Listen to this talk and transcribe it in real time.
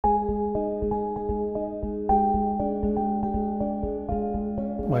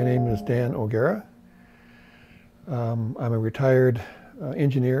My name is Dan O'Gara. I'm a retired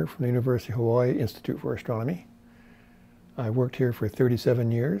engineer from the University of Hawaii Institute for Astronomy. I worked here for 37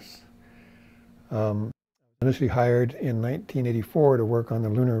 years. Initially hired in 1984 to work on the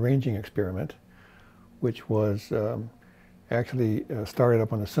lunar ranging experiment, which was actually started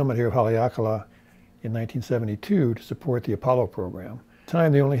up on the summit here of Haleakala in 1972 to support the Apollo program. At the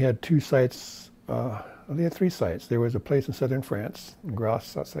time, they only had two sites. They had three sites. There was a place in southern France, in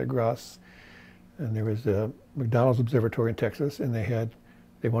Grasse, outside Grasse, and there was the McDonald's Observatory in Texas, and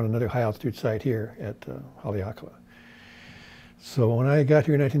they wanted another high altitude site here at Haleakala. So when I got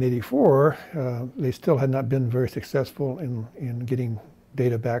here in 1984, they still had not been very successful in getting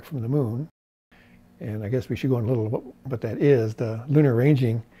data back from the moon. And I guess we should go into a little what that is. The lunar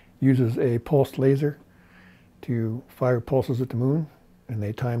ranging uses a pulsed laser to fire pulses at the moon, and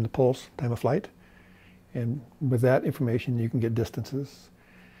they time the pulse, time of flight. And with that information, you can get distances.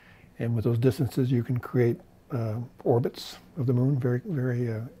 And with those distances, you can create orbits of the moon, very, very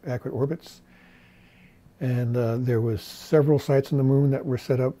accurate orbits. And there was several sites on the moon that were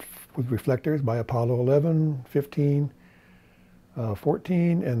set up with reflectors by Apollo 11, 15,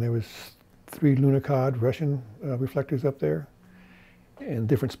 14, and there was 3 Lunokhod Russian reflectors up there, and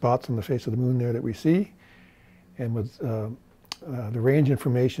different spots on the face of the moon there that we see. And with the range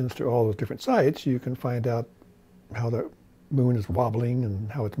information to all those different sites, you can find out how the moon is wobbling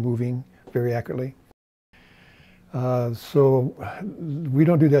and how it's moving very accurately. So we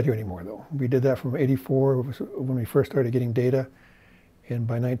don't do that here anymore, though. We did that from '84 when we first started getting data, and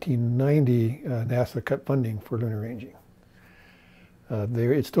by 1990, NASA cut funding for lunar ranging.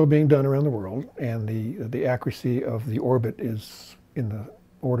 It's still being done around the world, and the accuracy of the orbit is in the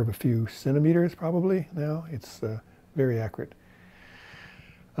order of a few centimeters probably now. It's very accurate.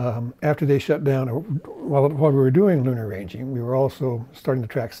 After they shut down, while we were doing lunar ranging, we were also starting to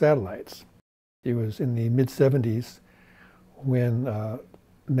track satellites. It was in the mid-'70s when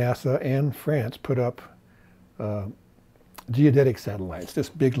NASA and France put up geodetic satellites,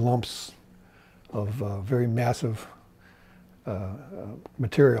 just big lumps of very massive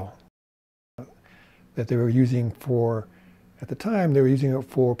material that they were using for, at the time, they were using it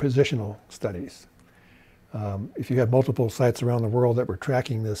for positional studies. If you have multiple sites around the world that were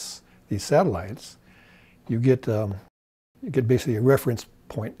tracking these satellites, you get basically a reference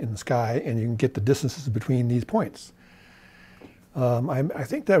point in the sky, and you can get the distances between these points. I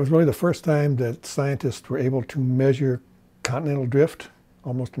think that was really the first time that scientists were able to measure continental drift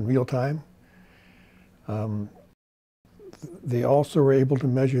almost in real time. They also were able to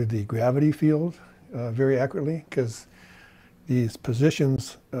measure the gravity field very accurately, because these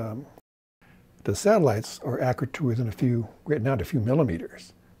positions, the satellites are accurate to within down to a few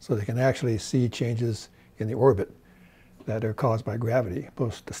millimeters. So they can actually see changes in the orbit that are caused by gravity,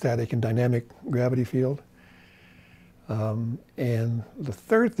 both the static and dynamic gravity field. And the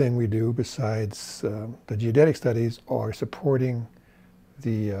third thing we do besides the geodetic studies are supporting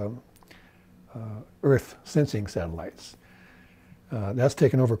the Earth sensing satellites. That's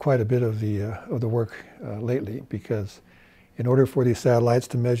taken over quite a bit of the work lately, because in order for these satellites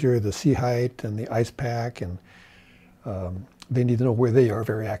to measure the sea height and the ice pack, and they need to know where they are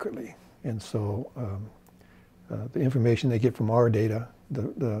very accurately. And so the information they get from our data,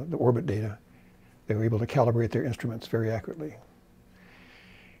 the orbit data, they were able to calibrate their instruments very accurately.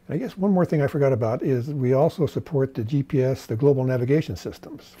 And I guess one more thing I forgot about is we also support the GPS, the global navigation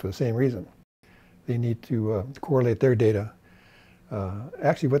systems, for the same reason. They need to correlate their data.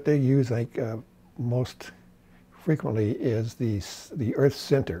 Actually, what they use, I think, most frequently is the Earth's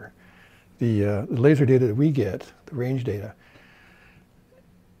center. The laser data that we get, the range data,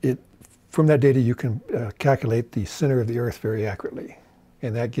 from that data you can calculate the center of the Earth very accurately,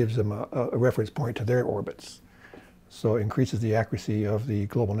 and that gives them a reference point to their orbits. So it increases the accuracy of the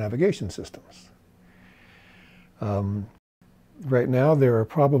global navigation systems. Right now there are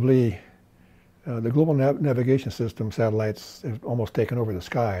probably, the global navigation system satellites have almost taken over the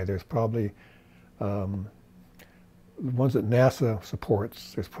sky. There's probably, the ones that NASA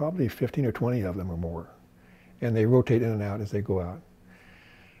supports, there's probably 15 or 20 of them or more, and they rotate in and out as they go out.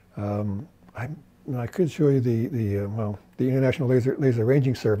 I could show you the International Laser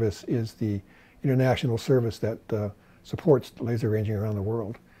Ranging Service is the international service that supports laser ranging around the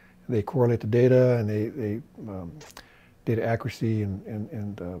world. They correlate the data, and they data accuracy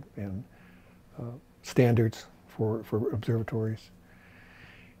and standards for observatories.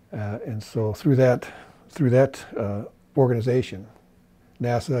 And so through that organization,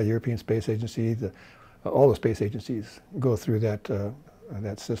 NASA, European Space Agency, all the space agencies go through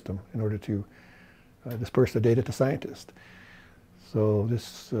that system in order to disperse the data to scientists. So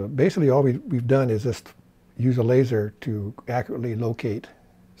this basically all we've done is just use a laser to accurately locate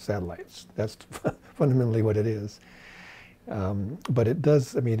satellites. That's fundamentally what it is. But it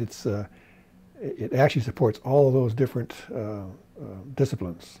does, I mean, it actually supports all of those different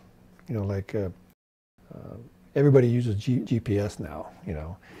disciplines. You know, like everybody uses GPS now, you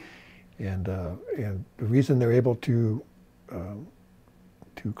know. And the reason they're able to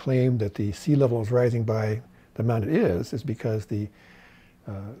claim that the sea level is rising by the amount it is because the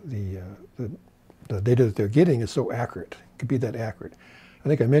data that they're getting is so accurate. It could be that accurate. I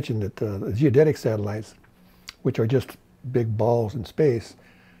think I mentioned that the geodetic satellites, which are just big balls in space,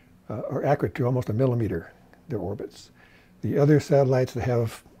 are accurate to almost a millimeter, their orbits. The other satellites that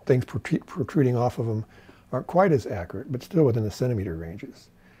have things protruding off of them aren't quite as accurate, but still within the centimeter ranges.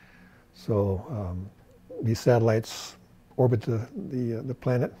 So these satellites orbit the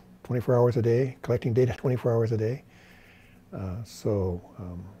planet 24 hours a day, collecting data 24 hours a day. I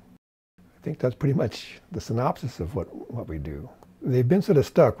think that's pretty much the synopsis of what we do. They've been sort of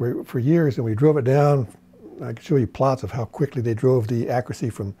stuck for years, and we drove it down. I can show you plots of how quickly they drove the accuracy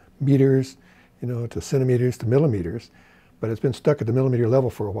from meters, you know, to centimeters to millimeters. But it's been stuck at the millimeter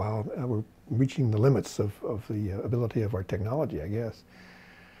level for a while. We're reaching the limits of the ability of our technology, I guess.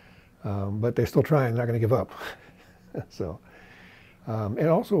 But they're still trying, not going to give up. So, and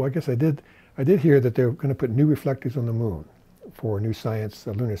also, I guess I did hear that they're going to put new reflectors on the moon for new science,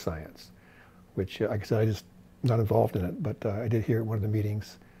 lunar science, which, like I said, I just not involved in it, but I did hear at one of the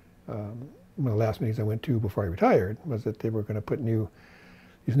meetings, one of the last meetings I went to before I retired, was that they were going to put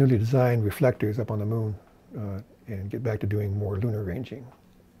these newly designed reflectors up on the moon and get back to doing more lunar ranging.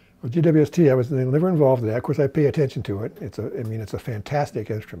 Well, GWST, I was never involved in that. Of course, I pay attention to it. It's a fantastic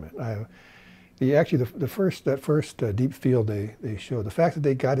instrument. That first deep field they showed, the fact that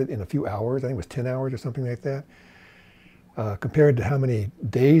they got it in a few hours, I think it was 10 hours or something like that, compared to how many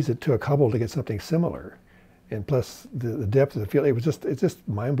days it took Hubble to get something similar, and plus the depth of the field, it's just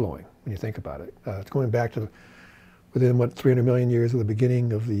mind-blowing when you think about it. It's going back to within, 300 million years of the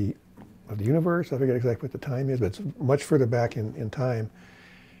beginning of the universe. I forget exactly what the time is, but it's much further back in time.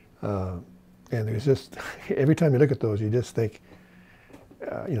 And there's just, every time you look at those, you just think,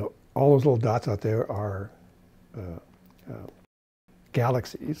 you know, all those little dots out there are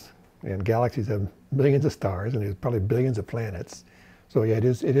galaxies, and galaxies have billions of stars, and there's probably billions of planets. So yeah, it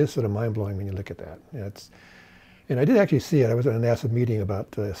is sort of mind-blowing when you look at that. And I did actually see it. I was at a NASA meeting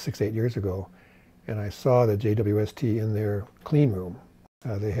about 6-8 years ago, and I saw the JWST in their clean room.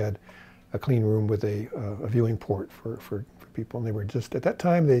 They had a clean room with a viewing port for people, and they were just, at that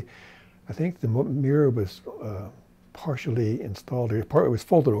time, I think the mirror was partially installed, or it was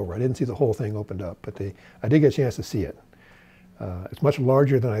folded over. I didn't see the whole thing opened up, but I did get a chance to see it. It's much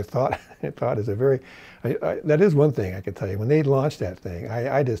larger than I thought. That is one thing I can tell you. When they launched that thing,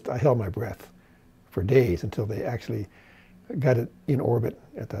 I held my breath for days until they actually got it in orbit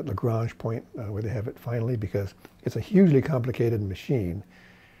at that Lagrange point where they have it finally, because it's a hugely complicated machine.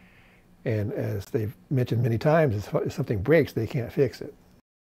 And as they've mentioned many times, if something breaks, they can't fix it.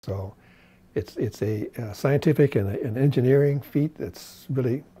 So it's a scientific and an engineering feat that's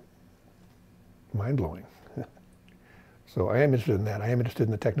really mind-blowing. So I am interested in that. I am interested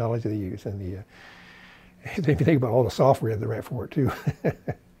in the technology they use, and if you think about all the software they write for it too.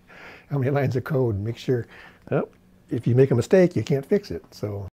 How many lines of code, make sure, if you make a mistake, you can't fix it.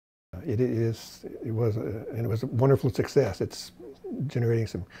 So it was a wonderful success. It's generating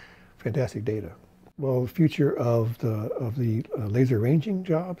some fantastic data. Well, the future of the laser ranging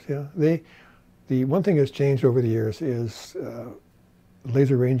jobs, yeah. The one thing that's changed over the years is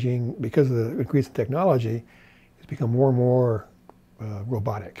laser ranging, because of the increase in technology, has become more and more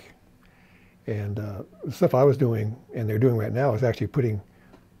robotic. And the stuff I was doing, and they're doing right now, is actually putting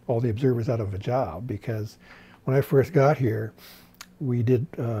all the observers out of a job, because when I first got here, we did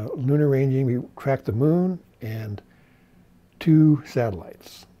lunar ranging. We tracked the moon and 2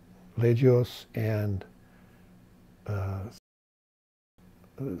 satellites, Legios and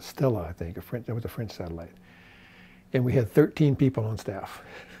Stella, I think, that was a French satellite. And we had 13 people on staff.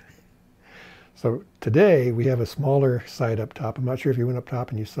 So today we have a smaller site up top. I'm not sure if you went up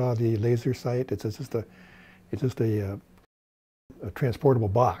top and you saw the laser site. It's just a transportable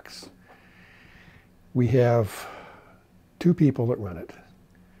box. We have 2 people that run it,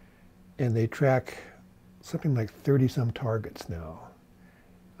 and they track something like 30-some targets now.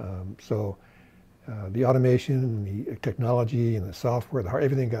 The automation and the technology and the software,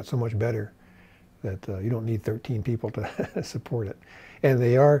 everything got so much better that you don't need 13 people to support it. And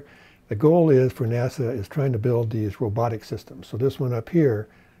the goal is for NASA is trying to build these robotic systems. So this one up here,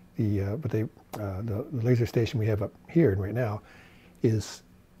 the laser station we have up here right now, is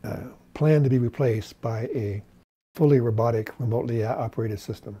planned to be replaced by a fully robotic, remotely operated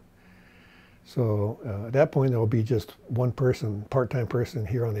system. So at that point, there will be just one person, part-time person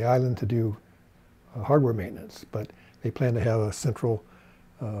here on the island to do hardware maintenance. But they plan to have a central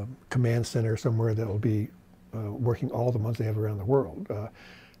command center somewhere that will be working all the ones they have around the world.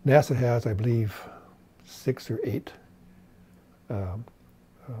 NASA has, I believe, 6 or 8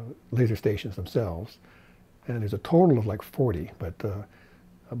 laser stations themselves. And there's a total of like 40, but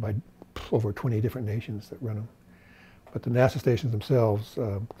by over 20 different nations that run them. But the NASA stations themselves,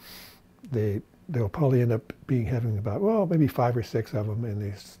 they'll probably end up having about, well, maybe 5 or 6 of them,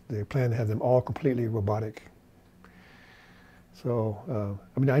 and they plan to have them all completely robotic. So,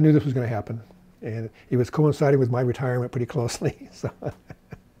 I mean, I knew this was going to happen, and it was coinciding with my retirement pretty closely. So,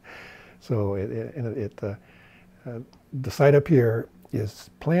 the site up here is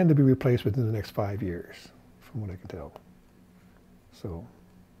planned to be replaced within the next 5 years, from what I can tell. So.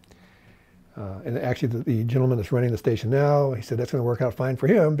 And actually, the gentleman that's running the station now, he said that's going to work out fine for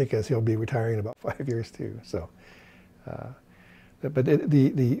him because he'll be retiring in about 5 years too. So, but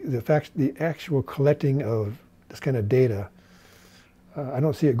the actual collecting of this kind of data, I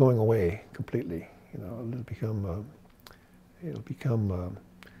don't see it going away completely. You know, it'll become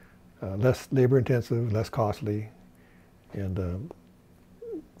less labor intensive, less costly, and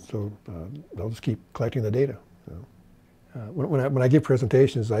so they'll just keep collecting the data. You know. When I give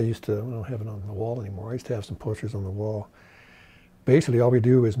presentations, I don't have it on the wall anymore. I used to have some posters on the wall. Basically, all we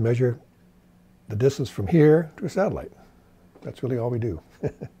do is measure the distance from here to a satellite. That's really all we do.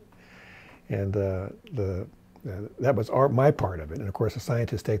 And that was my part of it. And of course, the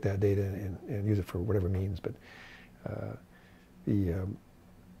scientists take that data and use it for whatever means. But the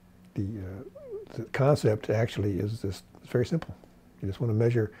concept actually is it's very simple. You just want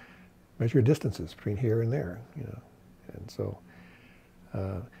to measure distances between here and there. You know. And so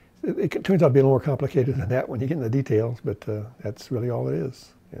it turns out to be a little more complicated than that when you get into the details, but that's really all it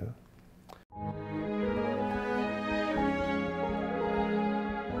is. Yeah.